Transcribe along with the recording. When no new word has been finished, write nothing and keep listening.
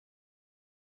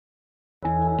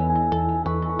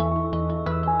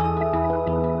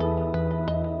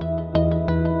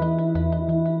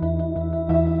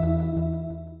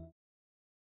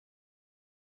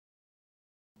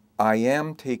I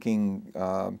am taking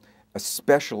a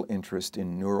special interest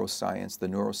in neuroscience, the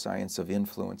neuroscience of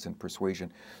influence and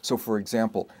persuasion. So for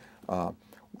example,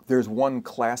 there's one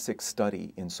classic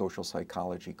study in social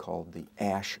psychology called the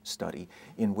ASH study,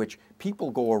 in which people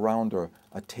go around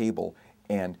a table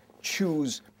and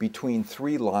choose between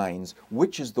 3 lines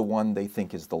which is the one they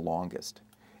think is the longest.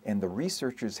 And the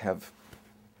researchers have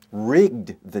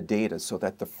rigged the data so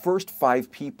that the first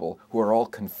 5 people, who are all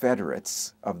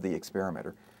confederates of the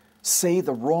experimenter, say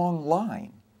the wrong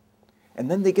line. And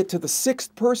then they get to the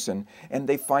 6th person and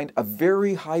they find a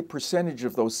very high percentage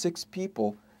of those 6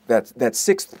 people, that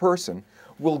 6th person,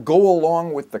 will go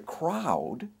along with the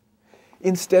crowd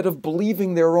instead of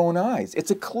believing their own eyes. It's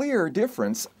a clear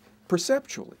difference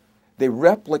perceptually. They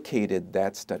replicated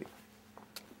that study.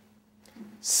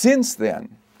 Since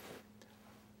then,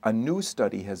 a new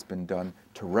study has been done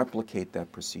to replicate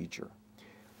that procedure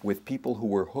with people who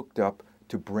were hooked up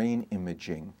to brain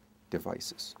imaging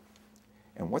devices.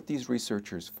 And what these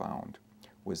researchers found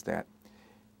was that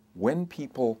when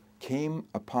people came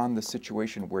upon the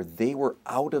situation where they were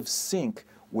out of sync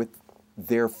with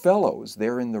their fellows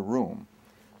there in the room,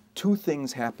 2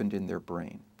 things happened in their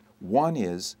brain. One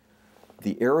is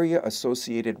the area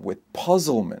associated with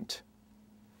puzzlement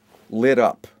lit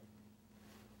up.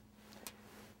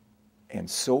 And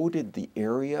so did the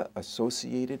area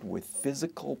associated with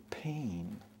physical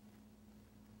pain.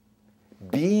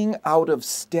 Being out of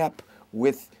step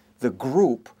with the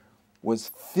group was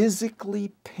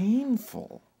physically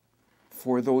painful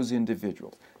for those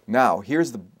individuals. Now,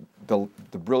 here's the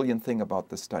brilliant thing about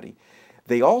the study.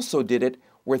 They also did it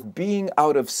with being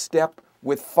out of step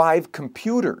with 5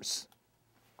 computers.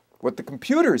 What the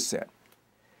computers said,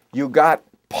 you got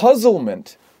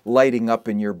puzzlement lighting up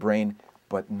in your brain,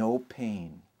 but no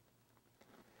pain.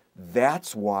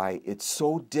 That's why it's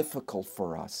so difficult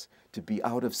for us to be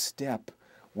out of step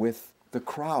with the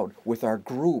crowd, with our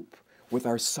group, with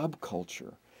our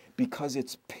subculture, because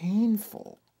it's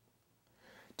painful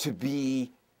to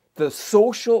be, the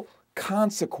social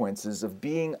consequences of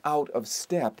being out of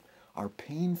step are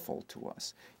painful to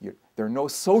us. There are no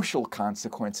social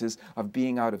consequences of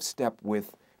being out of step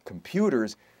with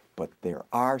computers, but there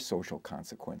are social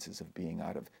consequences of being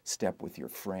out of step with your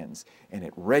friends, and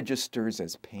it registers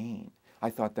as pain. I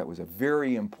thought that was a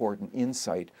very important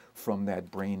insight from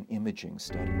that brain imaging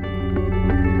study.